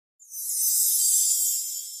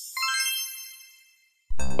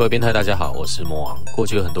各位变态，大家好，我是魔王。过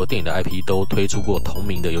去有很多电影的 IP 都推出过同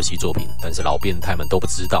名的游戏作品，但是老变态们都不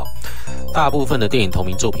知道，大部分的电影同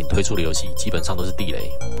名作品推出的游戏基本上都是地雷，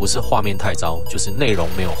不是画面太糟，就是内容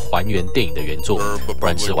没有还原电影的原作，不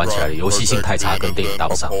然就是玩起来的游戏性太差，跟电影搭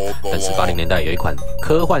不上。但是80年代有一款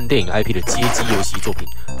科幻电影 IP 的街机游戏作品，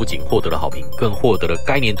不仅获得了好评，更获得了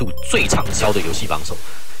该年度最畅销的游戏榜首。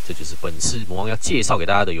这就是本次魔王要介绍给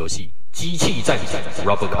大家的游戏《机器战警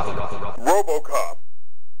RoboCop》。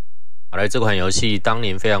好来，这款游戏当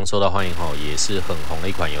年非常受到欢迎后，也是很红的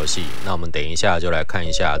一款游戏。那我们等一下就来看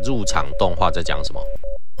一下入场动画在讲什么。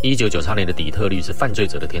1993年的底特律是犯罪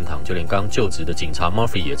者的天堂，就连刚就职的警察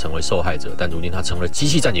Murphy 也成为受害者，但如今他成了机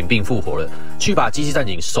器战警并复活了，去把机器战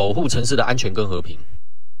警守护城市的安全跟和平。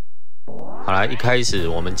好来，一开始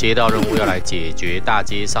我们接到任务要来解决大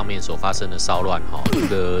街上面所发生的骚乱哈。这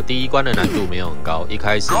个第一关的难度没有很高，一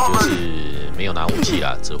开始就是没有拿武器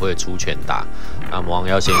啦，只会出拳打。那魔王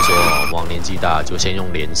要先说，魔王年纪大，就先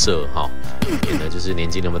用连射哈，免得就是年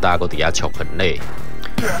纪那么大，够底下球很累。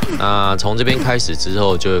那从这边开始之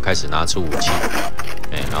后，就会开始拿出武器，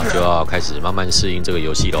然后就要开始慢慢适应这个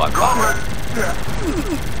游戏的玩法。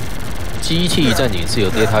机器战警是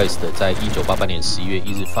由 Dataist 在1988年11月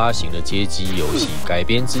1日发行的街机游戏，改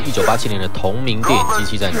编自1987年的同名电影《机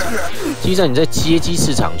器战警》。机器战警在街机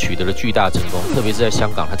市场取得了巨大成功，特别是在香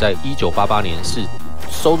港，它在1988年是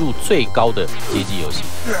收入最高的街机游戏。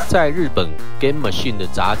在日本 Game Machine 的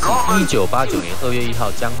杂志1989年2月1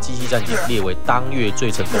号将《机器战警》列为当月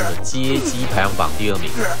最成功的街机排行榜第2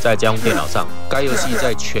名。在家用电脑上，该游戏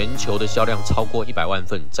在全球的销量超过100万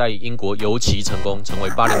份，在英国尤其成功，成为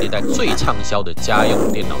80年代最畅销的家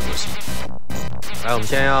用电脑游戏。来，我们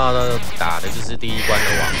现在要打的就是第一关的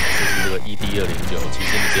王，就是这个 ED209。其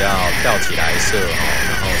实你只要跳起来射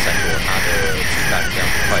然后闪躲它的子弹，这样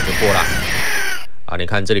很快就过啦。你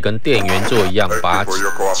看这里跟电源座一样，把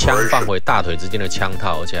枪放回大腿之间的枪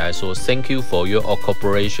套，而且还说 Thank you for your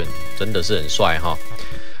cooperation， 真的是很帅哈。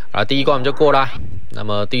第一关我们就过啦。那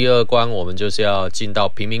么第二关我们就是要进到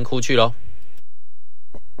贫民窟去咯。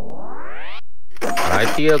来，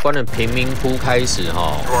第二关的贫民窟开始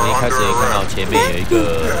哈，我们一开始也看到前面有一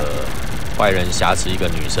个坏人挟持一个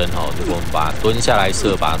女生哈，如果我们把蹲下来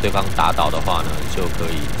射，把对方打倒的话呢，就可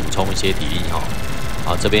以补充一些体力哈。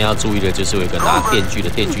好，这边要注意的就是有一个拿电锯的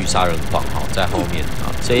电锯杀人狂哈，在后面啊，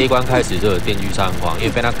这一关开始就有电锯杀人狂，因为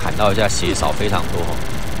被他砍到一下血少非常多哈，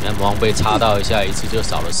你看魔王被插到一下，一次就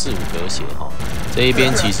少了4、5格血哈，这一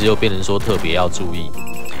边其实又变成说特别要注意。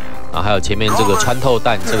还有前面这个穿透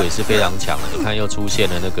弹，这个也是非常强的。你看又出现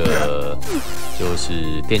了那个就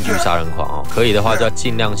是电锯杀人狂哦，可以的话就要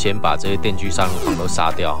尽量先把这些电锯杀人狂都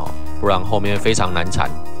杀掉哈，不然后面非常难缠。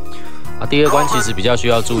第二关其实比较需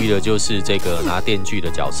要注意的就是这个拿电锯的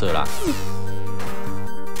角色啦。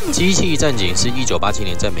机器战警是1987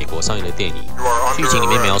年在美国上映的电影，剧情里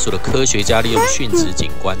面描述了科学家利用殉职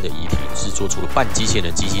警官的遗体制作出了半机械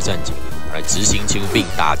的机器战警，来执行情并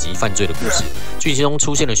打击犯罪的故事。剧情中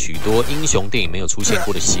出现了许多英雄电影没有出现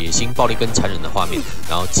过的血腥、暴力跟残忍的画面，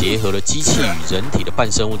然后结合了机器与人体的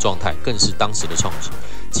半生物状态，更是当时的创举。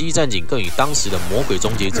机器战警更与当时的魔鬼终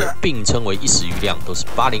结者并称为一时瑜亮，都是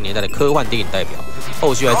80年代的科幻电影代表。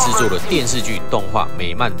后续还制作了电视剧、动画、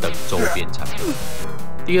美漫等周边产品。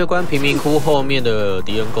第二关贫民窟后面的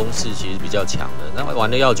敌人攻势其实比较强的，那玩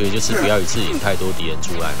的要诀就是不要一次引太多敌人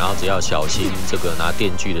出来，然后只要小心这个拿电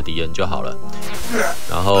锯的敌人就好了。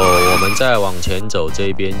然后我们再往前走，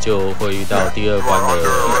这边就会遇到第二关的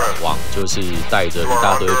王，就是带着一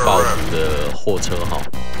大堆暴徒的货车哈。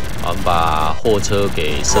我们把货车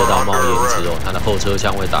给射到冒烟之后，它的后车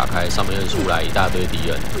厢会打开，上面会出来一大堆敌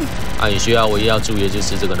人。你需要唯一要注意的就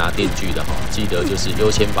是这个拿电锯的哈，记得就是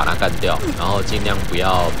优先把它干掉，然后尽量不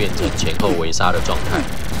要变成前后围杀的状态。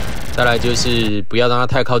再来就是不要让它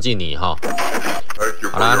太靠近你哈。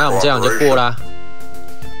好啦，那我们这样就过啦。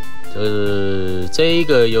这一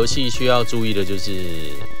个游戏需要注意的就是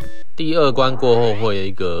第二关过后会有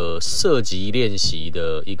一个射击练习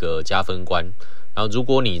的一个加分关。然后，如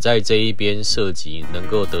果你在这一边射击能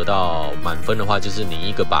够得到满分的话，就是你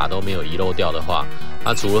一个靶都没有遗漏掉的话，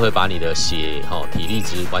它除了会把你的血、体力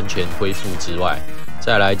值完全恢复之外，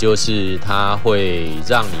再来就是它会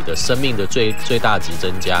让你的生命的最大值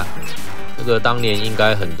增加。这个当年应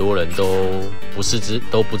该很多人都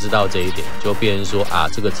不知道这一点，就变成说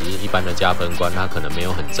这个只是一般的加分关，他可能没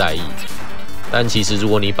有很在意。但其实，如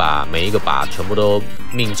果你把每一个靶全部都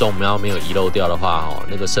命中，然后没有遗漏掉的话，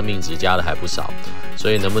那个生命值加的还不少。所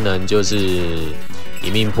以能不能就是一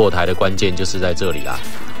命破台的关键就是在这里啦。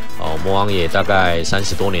魔王也大概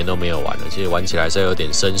30多年都没有玩了，其实玩起来是有点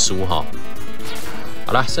生疏哈。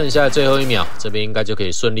好啦，剩下的最后1秒，这边应该就可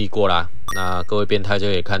以顺利过啦。那各位变态就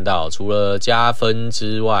可以看到，除了加分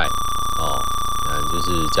之外，就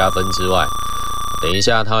是加分之外，等一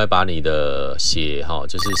下他会把你的血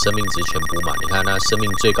就是生命值全补满。你看，那生命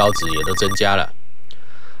最高值也都增加了。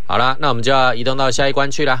好啦，那我们就要移动到下一关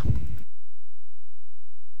去啦。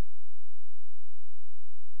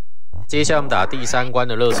接下来我们打第3关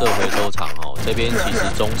的垃圾回收场这边其实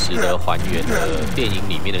忠实的还原了电影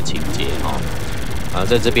里面的情节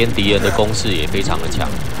在这边敌人的攻势也非常的强。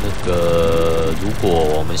如果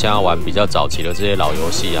我们现在玩比较早期的这些老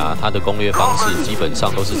游戏它的攻略方式基本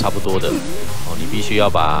上都是差不多的你必须要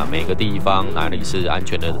把每个地方哪里是安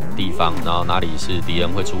全的地方，然后哪里是敌人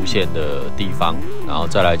会出现的地方，然后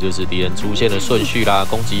再来就是敌人出现的顺序啦、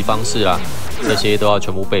攻击方式啦，这些都要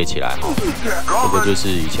全部背起来这个就是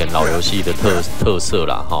以前老游戏的特色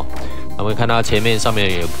啦那我们看到前面上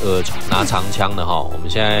面有个拿长枪的我们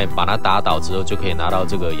现在把它打倒之后，就可以拿到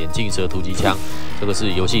这个眼镜蛇突击枪，这个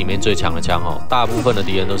是游戏里面最强的枪大部分的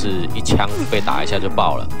敌人都是一枪被打一下就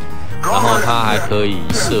爆了，然后它还可以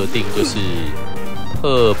设定就是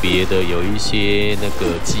特别的有一些那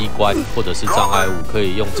个机关或者是障碍物，可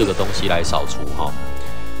以用这个东西来扫除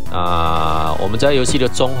我们在游戏的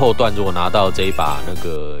中后段，如果拿到这一把那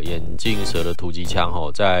个眼镜蛇的突击枪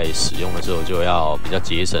在使用的时候就要比较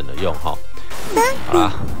节省的用好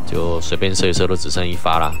啦，就随便射一射都只剩1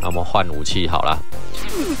发啦。那我们换武器好啦。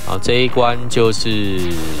这一关就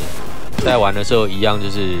是在玩的时候一样，就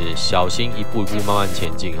是小心一步一步慢慢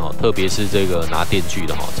前进特别是这个拿电锯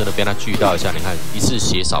的真的被它锯到一下，你看一次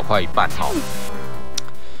血少快一半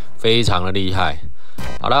非常的厉害。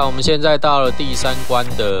好了，我们现在到了第3关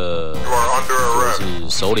的，就是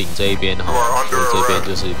首领这一边这边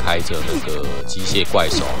就是开着那个机械怪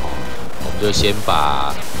手我们就先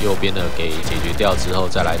把右边的给解决掉之后，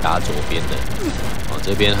再来打左边的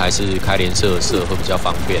这边还是开连射会比较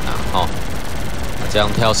方便这样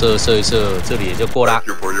跳射一射，这里也就过啦。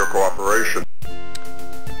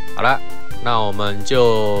好了，那我们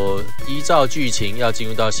就依照剧情要进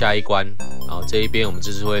入到下一关。然后这一边我们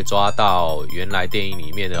就是会抓到原来电影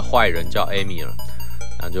里面的坏人叫 Amy 了，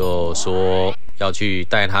那就说要去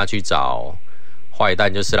带他去找坏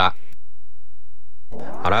蛋就是啦。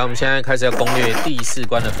好了，我们现在开始要攻略第4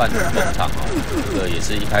关的贩毒工厂这个也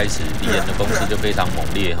是一开始敌人的攻势就非常猛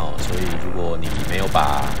烈所以如果你没有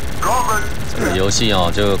把整个游戏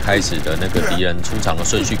就开始的那个敌人出场的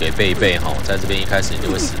顺序给背在这边一开始你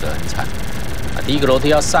就会死得很惨。第一个楼梯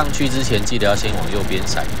要上去之前，记得要先往右边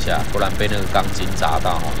闪一下，不然被那个钢筋砸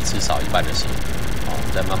到一次少1半的血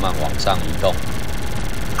再慢慢往上移动。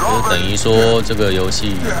就是等于说这个游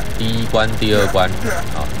戏第1关、第2关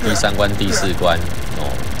第3关、第4关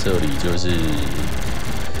这里就是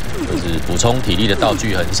补充体力的道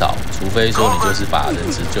具很少，除非说你就是把人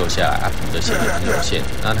质救下来补的血也很有限。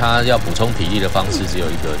那他要补充体力的方式只有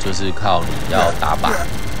一个，就是靠你要打靶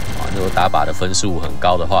如果打靶的分数很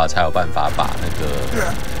高的话，才有办法把那个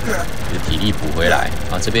体力补回来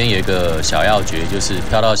这边有一个小要诀，就是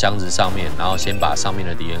跳到箱子上面，然后先把上面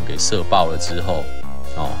的敌人给射爆了之后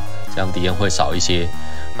这样敌人会少一些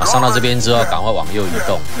上到这边之后赶快往右移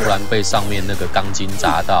动，不然被上面那个钢筋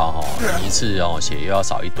砸到你一次血又要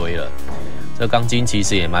少一堆了。这钢筋其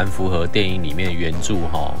实也蛮符合电影里面原著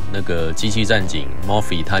那个机器战警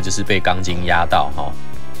Murphy 他就是被钢筋压到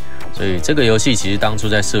所以这个游戏其实当初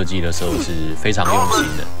在设计的时候是非常用心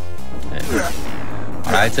的。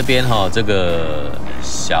好，来这边这个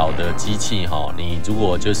小的机器你如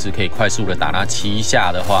果就是可以快速的打它7下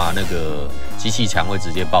的话，那个机器墙会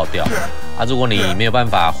直接爆掉如果你没有办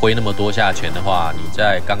法挥那么多下拳的话，你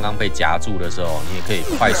在刚刚被夹住的时候，你也可以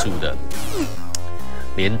快速的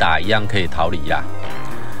连打一样可以逃离啦。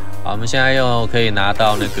好，我们现在又可以拿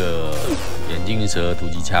到那个眼镜蛇突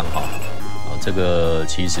击枪这个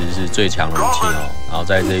其实是最强的武器然后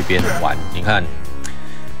在这边玩，你看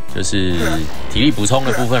就是体力补充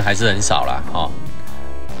的部分还是很少啦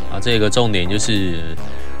这个重点就是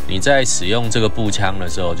你在使用这个步枪的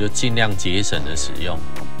时候，就尽量节省的使用，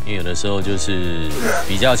因为有的时候就是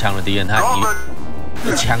比较强的敌人，他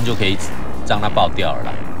一枪就可以让他爆掉了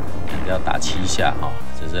啦，要打7下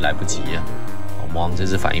这是来不及了。魔王这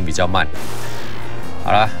次反应比较慢。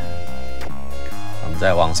好啦，我们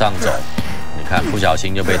再往上走。你看，不小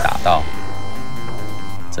心就被打到，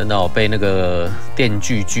真的被那个电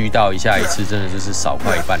锯锯到一下一次，真的就是少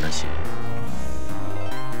快1半的血。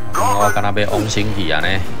我刚刚被翁星体啊呢。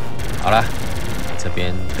好了，这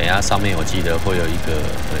边等一下上面我记得会有一个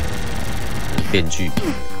电锯，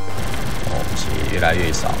血越来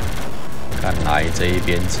越少，看来这一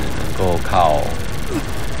边只能够靠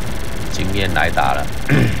经验来打了。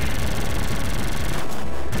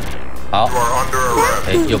好，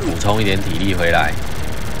又补充一点体力回来。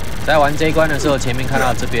在玩这一关的时候，前面看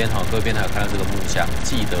到这边各位编导有看到这个木箱，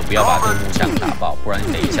记得不要把这个木箱打爆，不然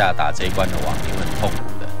你等一下打这一关的网因为很痛苦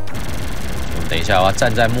的。我们等一下要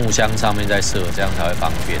站在木箱上面再射，这样才会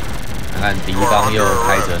方便。看看敌方又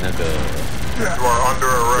开着那个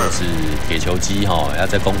就是铁球机要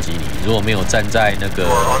在攻击你。如果没有站在那个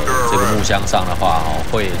这个木箱上的话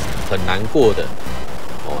会很难过的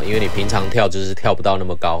因为你平常跳就是跳不到那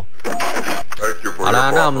么高。好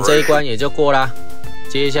啦，那我们这一关也就过啦。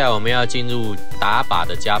接下来我们要进入打靶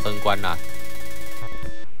的加分关啦。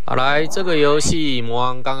好，来这个游戏魔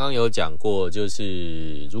王刚刚有讲过，就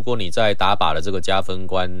是如果你在打靶的这个加分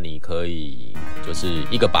关，你可以就是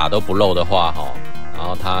一个靶都不漏的话然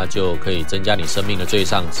后它就可以增加你生命的最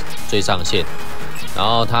上限，然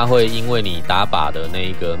后它会因为你打靶的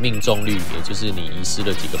那个命中率，也就是你遗失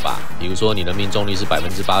了几个靶，比如说你的命中率是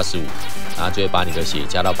85%，然后就会把你的血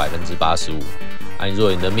加到85%。如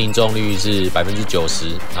果你的命中率是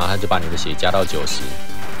90%，然后它就把你的血加到90%。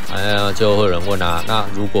就会有人问那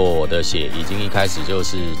如果我的血已经一开始就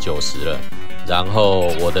是90了，然后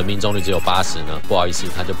我的命中率只有80呢？不好意思，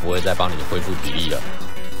它就不会再帮你恢复体力了。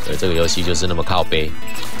所以这个游戏就是那么靠背。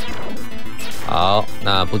好，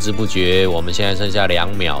那不知不觉我们现在剩下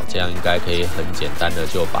2秒，这样应该可以很简单的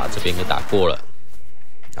就把这边给打过了。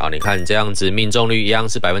好，你看这样子命中率一样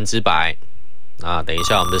是100%。等一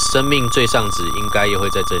下我们的生命最上值应该又会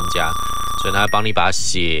再增加，所以它会帮你把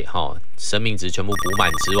血生命值全部补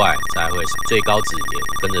满之外，再会最高值也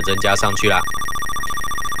跟着增加上去啦。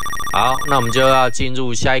好，那我们就要进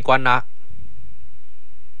入下一关啦。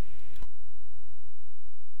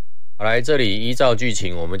好，来这里依照剧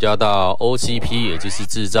情，我们就要到 OCP， 也就是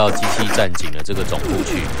制造机器战警的这个总部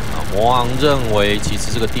去。魔王认为，其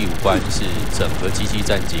实这个第5关是整个机器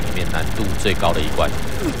战警里面难度最高的一关。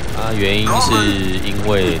原因是因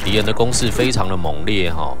为敌人的攻势非常的猛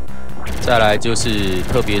烈再来就是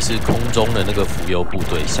特别是空中的那个浮游部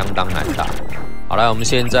队相当难打。好，来我们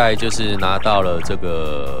现在就是拿到了这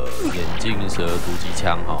个眼镜蛇突击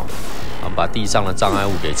枪我们把地上的障碍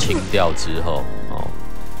物给清掉之后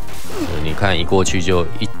你看一过去就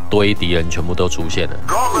一堆敌人全部都出现了。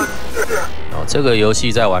这个游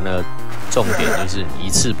戏在玩的重点就是一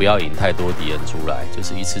次不要引太多敌人出来，就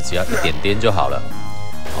是一次只要一点点就好了。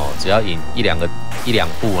只要引一两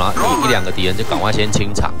步，然后一两个敌人就赶快先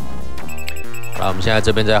清场。好，我们现在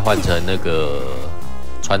这边再换成那个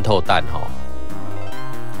穿透弹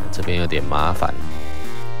这边有点麻烦。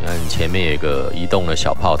你看前面有一个移动的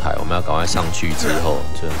小炮台，我们要赶快上去之后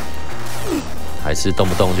就。还是动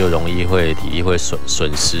不动就容易会体力会损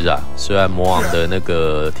失啊。虽然魔王的那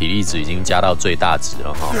个体力值已经加到最大值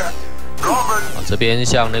了这边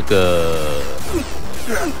像那个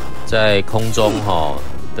在空中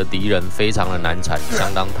的敌人非常的难缠，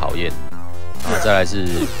相当讨厌。然后再来是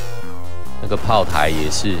那个炮台也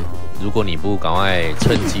是，如果你不赶快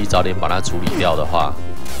趁机早点把它处理掉的话，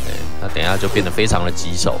那等一下就变得非常的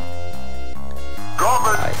棘手。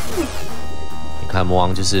来。看魔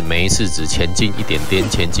王就是每一次只前进一点点，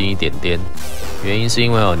前进一点点。原因是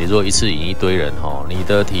因为你如果一次引一堆人你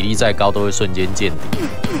的体力再高都会瞬间见底。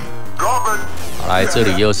好，来这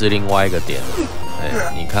里又是另外一个点，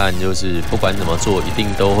你看就是不管怎么做，一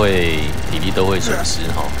定都会体力都会损失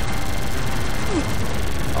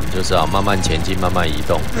我们就是要慢慢前进，慢慢移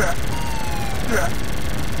动。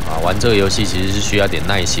玩这个游戏其实是需要点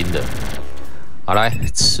耐心的。好，来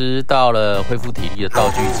吃到了恢复体力的道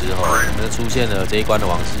具之后，我们出现了这一关的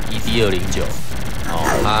王是 ED209，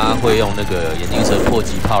他会用那个眼镜蛇迫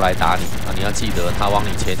击炮来打你你要记得，他往你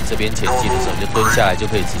这边前进的时候，你就蹲下来就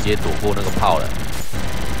可以直接躲过那个炮了。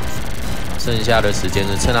剩下的时间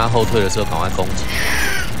呢，趁他后退的时候赶快攻击。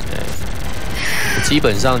基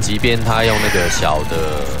本上，即便他用那个小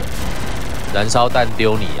的燃烧弹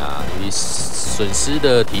丢你你损失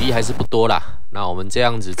的体力还是不多啦。那我们这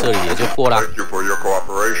样子，这里也就过啦。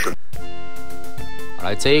好，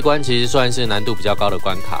来这一关其实算是难度比较高的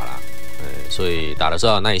关卡啦，所以打的时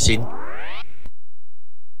候要有耐心。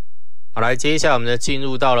好，来接下来我们就进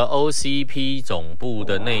入到了 OCP 总部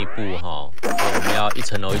的内部我们要一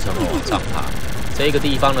层楼一层楼往上爬。这个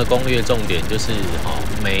地方的攻略重点就是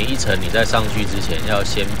每一层你在上去之前，要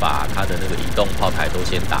先把它的那个移动炮台都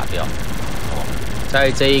先打掉。在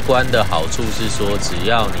这一关的好处是说，只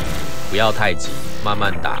要你不要太急，慢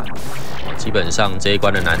慢打。基本上这一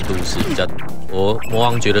关的难度是比较，魔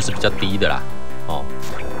王觉得是比较低的啦。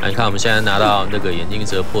那你看我们现在拿到那个眼镜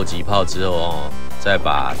蛇迫击炮之后再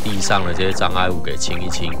把地上的这些障碍物给清一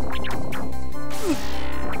清。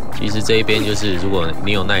其实这一边就是，如果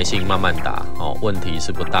你有耐心慢慢打问题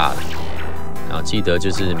是不大的。然后记得就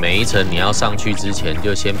是每一层你要上去之前，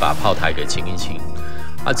就先把炮台给清一清。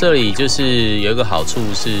这里就是有一个好处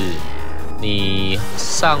是，你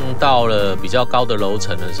上到了比较高的楼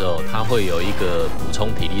层的时候，它会有一个补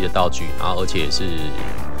充体力的道具，然后而且是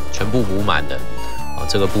全部补满的。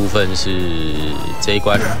这个部分是这一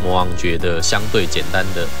关魔王觉得相对简单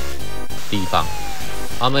的地方。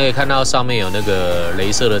我们可以看到上面有那个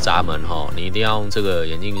雷射的闸门你一定要用这个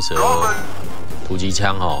眼镜蛇突击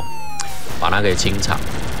枪把它给清场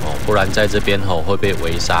不然在这边会被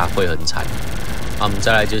围杀，会很惨。我们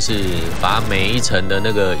再来就是把每一层的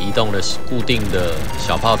那个移动的固定的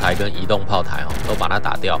小炮台跟移动炮台都把它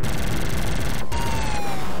打掉。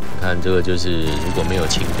看这个就是如果没有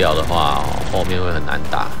清掉的话，后面会很难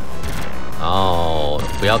打。然后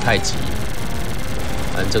不要太急，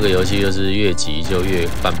反正这个游戏就是越急就越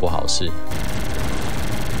办不好事。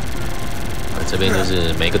这边就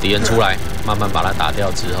是每个敌人出来，慢慢把它打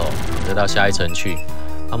掉之后，再到下一层去。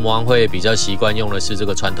魔王会比较习惯用的是这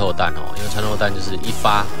个穿透弹因为穿透弹就是一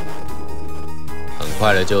发，很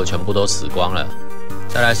快的就全部都死光了。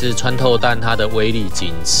再来是穿透弹，它的威力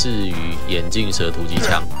仅次于眼镜蛇突击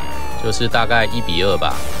枪，就是大概1比2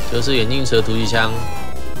吧。就是眼镜蛇突击枪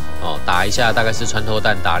打一下大概是穿透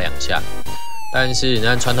弹打2下，但是你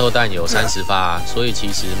看穿透弹有30发所以其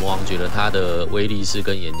实魔王觉得它的威力是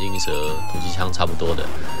跟眼镜蛇突击枪差不多的。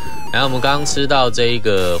然后我们刚刚吃到这一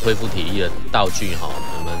个恢复体力的道具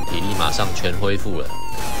我们体力马上全恢复了。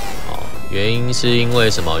原因是因为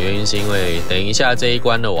什么？原因是因为等一下这一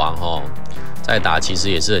关的王再打其实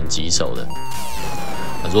也是很棘手的。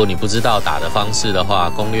如果你不知道打的方式的话，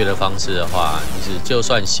攻略的方式的话，就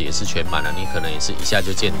算血是全满了，你可能也是一下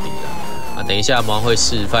就见底了。等一下魔王会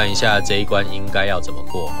示范一下这一关应该要怎么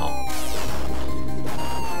过好，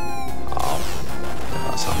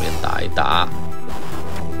把上面打一打。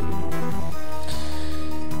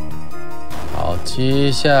好，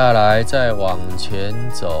接下来再往前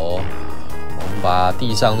走，我们把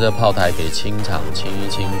地上这炮台给清场清一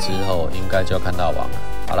清之后，应该就要看到王了。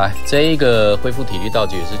好，来这一个恢复体力道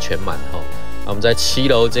具也是全满那我们在7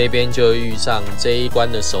楼这边就遇上这一关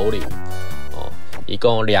的首领一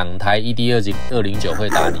共有2台 ED209会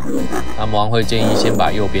打你。魔王会建议先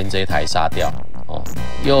把右边这一台杀掉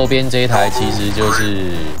右边这一台其实就是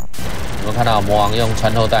有没有看到魔王用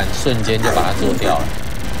穿透弹瞬间就把它做掉了。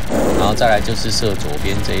然后再来就是射左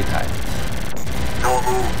边这一台，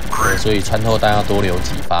所以穿透弹要多留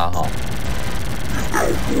几发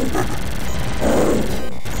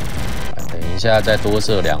等一下再多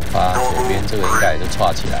射2发，左边这个应该也就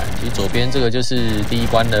串起来。其实左边这个就是第一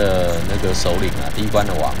关的那个首领第一关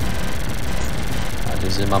的王就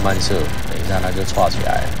是慢慢射，等一下它就串起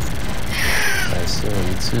来，再射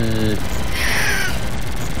一次。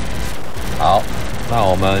好，那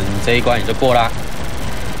我们这一关也就过啦。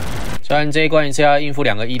虽然这一关也是要应付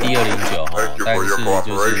2个 ED209但是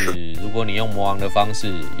就是如果你用魔王的方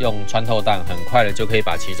式，用穿透弹，很快的就可以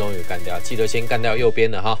把其中一个干掉。记得先干掉右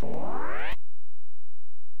边的好，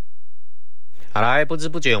来，不知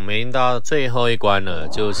不觉我们已经到最后一关了，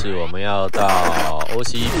就是我们要到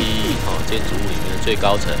OCP 建筑物里面的最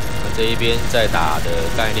高层。那这一边在打的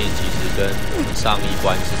概念其实跟上一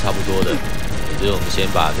关是差不多的。就是我们先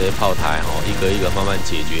把这些炮台一个一个慢慢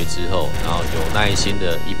解决之后，然后有耐心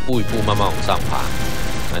的一步一步慢慢往上爬。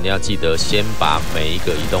那你要记得先把每一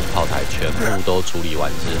个移动炮台全部都处理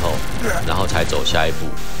完之后，然后才走下一步。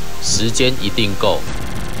时间一定够，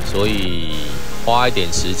所以花一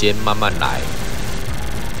点时间慢慢来。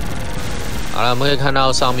好了，我们可以看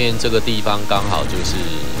到上面这个地方刚好就是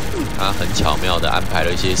它很巧妙的安排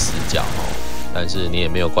了一些死角但是你也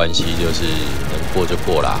没有关系，就是能过就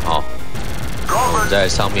过啦我们在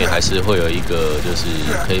上面还是会有一个就是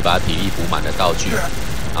可以把体力补满的道具，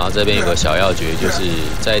然后这边有个小要诀，就是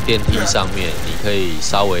在电梯上面你可以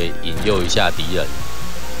稍微引诱一下敌人。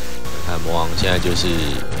看魔王现在就是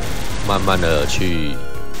慢慢的去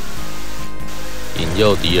引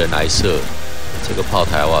诱敌人来射，这个炮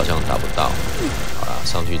台我好像打不到，好啦，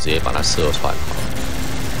上去直接把它射穿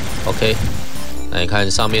OK， 那你看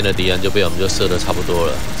上面的敌人就被我们就射得差不多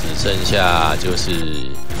了，只剩下就是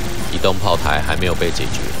移动炮台还没有被解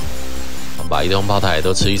决，我们把移动炮台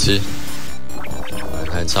都吃一吃。来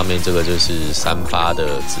看上面这个就是3发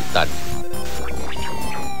的子弹，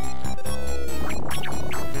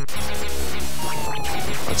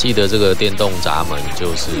记得这个电动闸门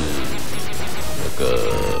就是那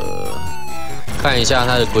个看一下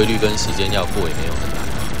它的规律跟时间要过也没有很难。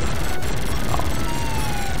好，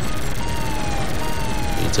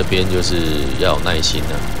所以这边就是要有耐心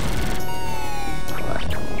的。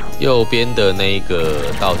右边的那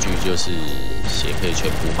个道具就是血可以全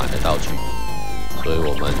补满的道具，所以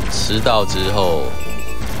我们吃到之后，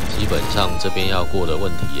基本上这边要过的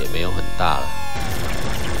问题也没有很大了。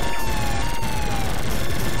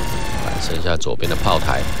剩下左边的炮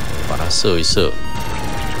台，把它射一射，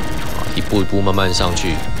一步一步慢慢上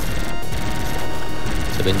去。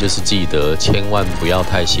这边就是记得千万不要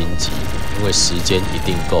太心急，因为时间一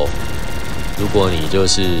定够。如果你就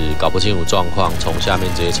是搞不清楚状况，从下面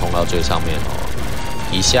直接冲到最上面哦，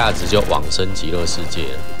一下子就往生极乐世界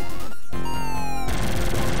了。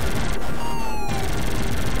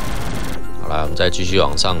好来，我们再继续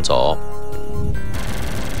往上走。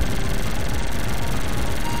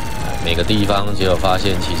每个地方结果发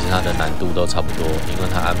现，其实它的难度都差不多，因为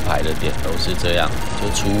它安排的点都是这样。就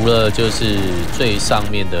除了就是最上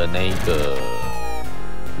面的那个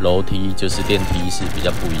楼梯，就是电梯是比较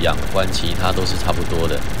不一样的，不然其他都是差不多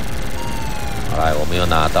的。好来，我们又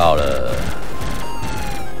拿到了，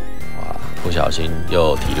哇，不小心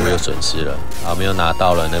又体力又损失了。好，我们又拿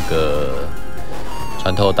到了那个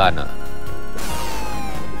穿透弹了。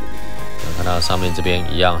看到上面这边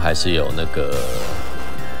一样，还是有那个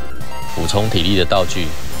补充体力的道具，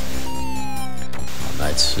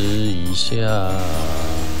来吃一下，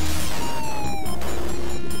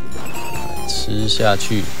吃下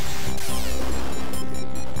去。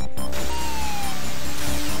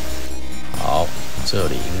好，这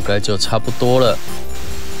里应该就差不多了。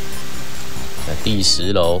在第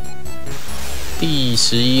10楼、第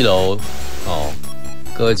11楼哦，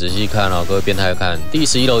各位仔细看哦，各位变态看，第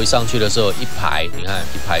11楼一上去的时候，一排，你看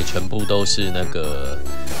一排全部都是那个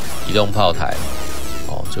移动炮台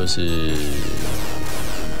哦，就是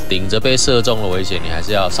顶着被射中的危险，你还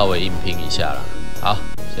是要稍微硬拼一下啦。好，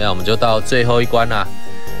现在我们就到最后一关啦。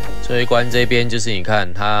最后一关这边就是你看，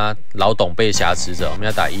他老董被挟持着，我们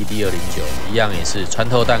要打ED209，一样也是穿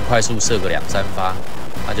透弹，快速射个2、3发，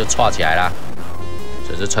它就串起来啦。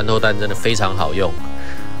所以这穿透弹真的非常好用。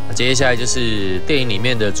那接下来就是电影里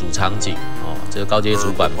面的主场景哦，这个高阶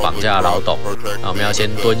主管绑架老董，那我们要先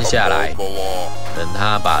蹲下来。等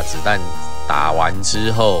他把子弹打完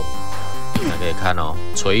之后，大家可以看哦，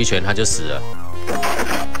捶一拳他就死了。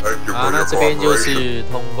啊，那这边就是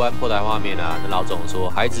通关破台画面啊。那老总说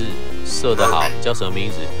孩子射得好，你叫什么名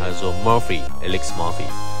字？他就说 Alex Murphy。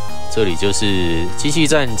这里就是机器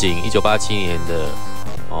战警1987年的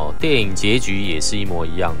哦，电影结局也是一模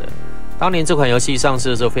一样的。当年这款游戏上市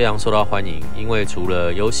的时候非常受到欢迎，因为除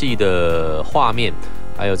了游戏的画面，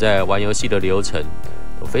还有在玩游戏的流程。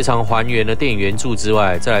非常还原了电影原著之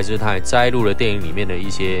外，再来就是它还摘录了电影里面的一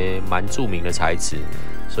些蛮著名的台词，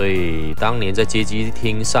所以当年在街机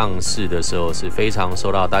厅上市的时候是非常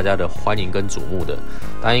受到大家的欢迎跟瞩目的。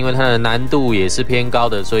但因为它的难度也是偏高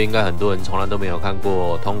的，所以应该很多人从来都没有看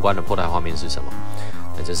过通关的破台画面是什么。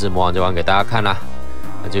那这次魔王就玩给大家看啦。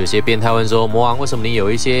那就有些变态问说，魔王为什么你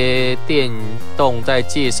有一些电动在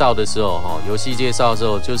介绍的时候，游戏介绍的时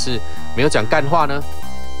候就是没有讲干话呢？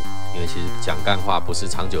因为其实讲干话不是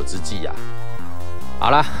长久之计啊。好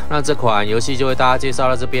啦，那这款游戏就为大家介绍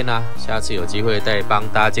到这边啦，下次有机会再帮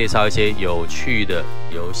大家介绍一些有趣的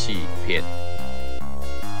游戏影片。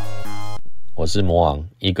我是魔王，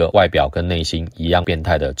一个外表跟内心一样变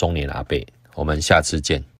态的中年阿伯，我们下次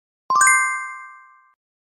见。